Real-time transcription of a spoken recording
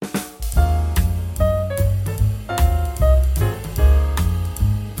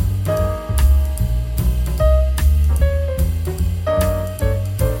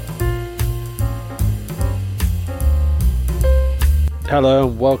Hello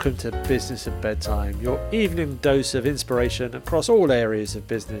and welcome to Business at Bedtime, your evening dose of inspiration across all areas of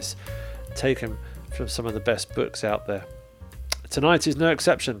business, taken from some of the best books out there. Tonight is no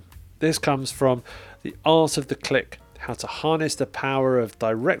exception. This comes from The Art of the Click, How to Harness the Power of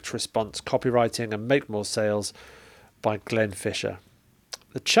Direct Response Copywriting and Make More Sales by Glenn Fisher.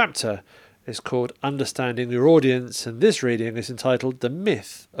 The chapter is called Understanding Your Audience, and this reading is entitled The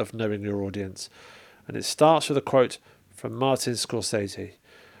Myth of Knowing Your Audience. And it starts with a quote from Martin Scorsese: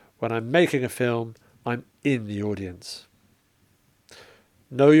 "When I'm making a film, I'm in the audience."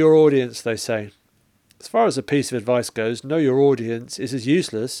 Know your audience, they say. As far as a piece of advice goes, know your audience is as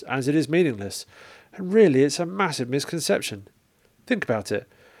useless as it is meaningless. And really, it's a massive misconception. Think about it.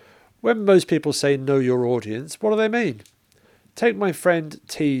 When most people say know your audience, what do they mean? Take my friend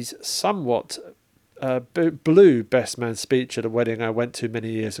T's somewhat blue best man speech at a wedding I went to many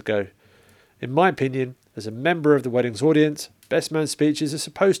years ago. In my opinion, as a member of the wedding's audience, best man speeches are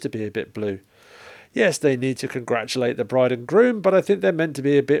supposed to be a bit blue. Yes, they need to congratulate the bride and groom, but I think they're meant to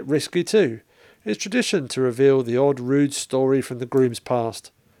be a bit risky too. It's tradition to reveal the odd rude story from the groom's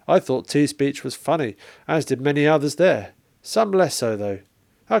past. I thought T's speech was funny, as did many others there. Some less so though.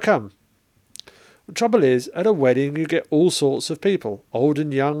 How come? The trouble is, at a wedding you get all sorts of people, old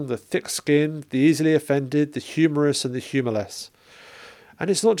and young, the thick-skinned, the easily offended, the humorous and the humourless. And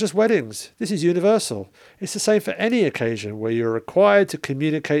it's not just weddings. This is universal. It's the same for any occasion where you're required to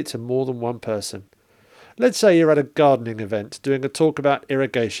communicate to more than one person. Let's say you're at a gardening event doing a talk about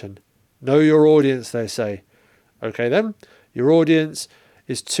irrigation. Know your audience, they say. Okay then, your audience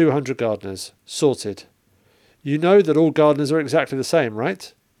is 200 gardeners. Sorted. You know that all gardeners are exactly the same,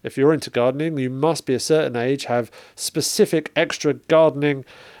 right? If you're into gardening, you must be a certain age, have specific extra gardening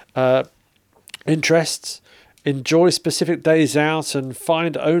interests, enjoy specific days out, and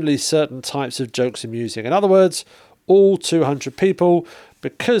find only certain types of jokes amusing. In other words, all 200 people,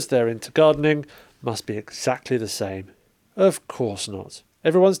 because they're into gardening, must be exactly the same. Of course not.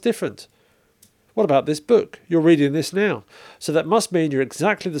 Everyone's different. What about this book? You're reading this now. So that must mean you're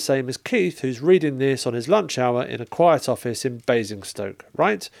exactly the same as Keith, who's reading this on his lunch hour in a quiet office in Basingstoke,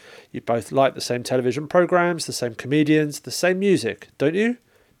 right? You both like the same television programmes, the same comedians, the same music, don't you?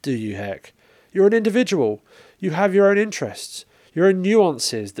 Do you, heck? You're an individual. You have your own interests, your own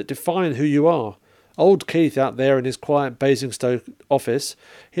nuances that define who you are. Old Keith out there in his quiet Basingstoke office,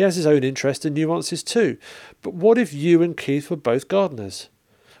 he has his own interests and nuances too. But what if you and Keith were both gardeners?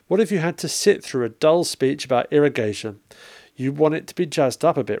 What if you had to sit through a dull speech about irrigation? You want it to be jazzed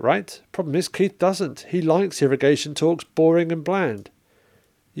up a bit, right? Problem is, Keith doesn't. He likes irrigation talks boring and bland.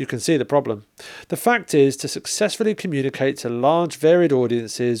 You can see the problem. The fact is, to successfully communicate to large varied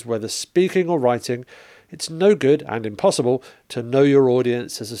audiences, whether speaking or writing, it's no good and impossible to know your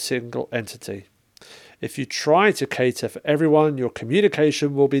audience as a single entity. If you try to cater for everyone, your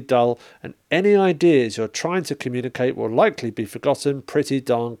communication will be dull, and any ideas you're trying to communicate will likely be forgotten pretty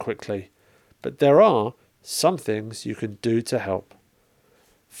darn quickly. But there are some things you can do to help.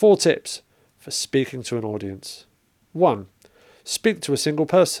 4 tips for speaking to an audience. 1. Speak to a single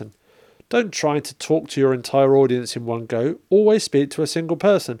person. Don't try to talk to your entire audience in one go. Always speak to a single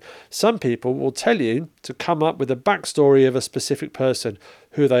person. Some people will tell you to come up with a backstory of a specific person,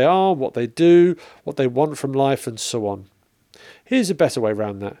 who they are, what they do, what they want from life, and so on. Here's a better way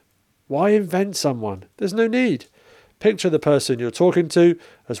around that. Why invent someone? There's no need. Picture the person you're talking to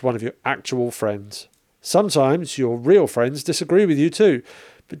as one of your actual friends. Sometimes your real friends disagree with you too,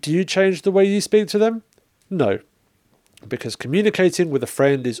 but do you change the way you speak to them? No. Because communicating with a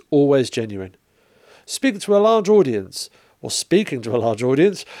friend is always genuine. Speaking to a large audience, or speaking to a large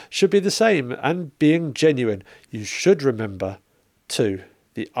audience, should be the same, and being genuine. You should remember, 2,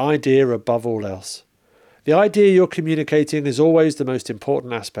 the idea above all else. The idea you're communicating is always the most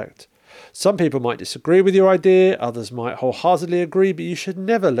important aspect. Some people might disagree with your idea, others might wholeheartedly agree, but you should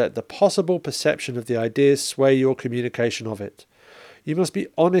never let the possible perception of the idea sway your communication of it. You must be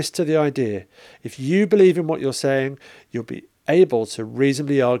honest to the idea. If you believe in what you're saying, you'll be able to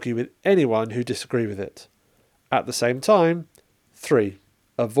reasonably argue with anyone who disagrees with it. At the same time, 3.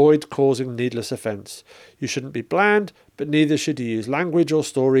 Avoid causing needless offence. You shouldn't be bland, but neither should you use language or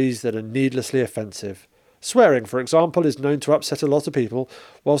stories that are needlessly offensive. Swearing, for example, is known to upset a lot of people,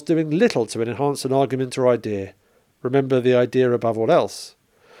 whilst doing little to enhance an argument or idea. Remember the idea above all else.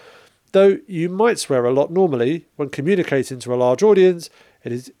 Though you might swear a lot normally, when communicating to a large audience,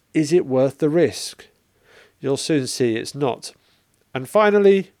 is it worth the risk? You'll soon see it's not. And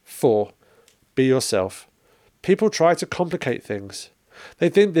finally, 4. Be yourself. People try to complicate things. They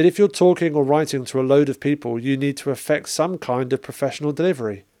think that if you're talking or writing to a load of people, you need to affect some kind of professional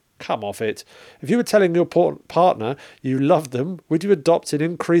delivery. Come off it. If you were telling your partner you loved them, would you adopt an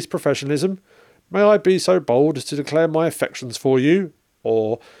increased professionalism? May I be so bold as to declare my affections for you?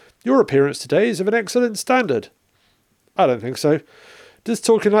 Or, your appearance today is of an excellent standard. I don't think so. Does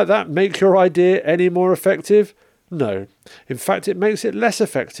talking like that make your idea any more effective? No. In fact, it makes it less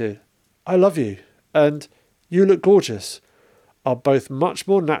effective. I love you, and you look gorgeous are both much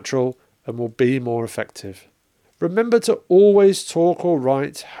more natural and will be more effective. Remember to always talk or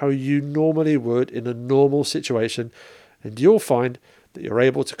write how you normally would in a normal situation, and you'll find that you're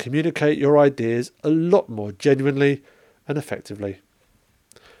able to communicate your ideas a lot more genuinely and effectively.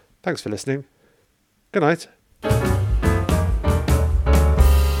 Thanks for listening. Good night.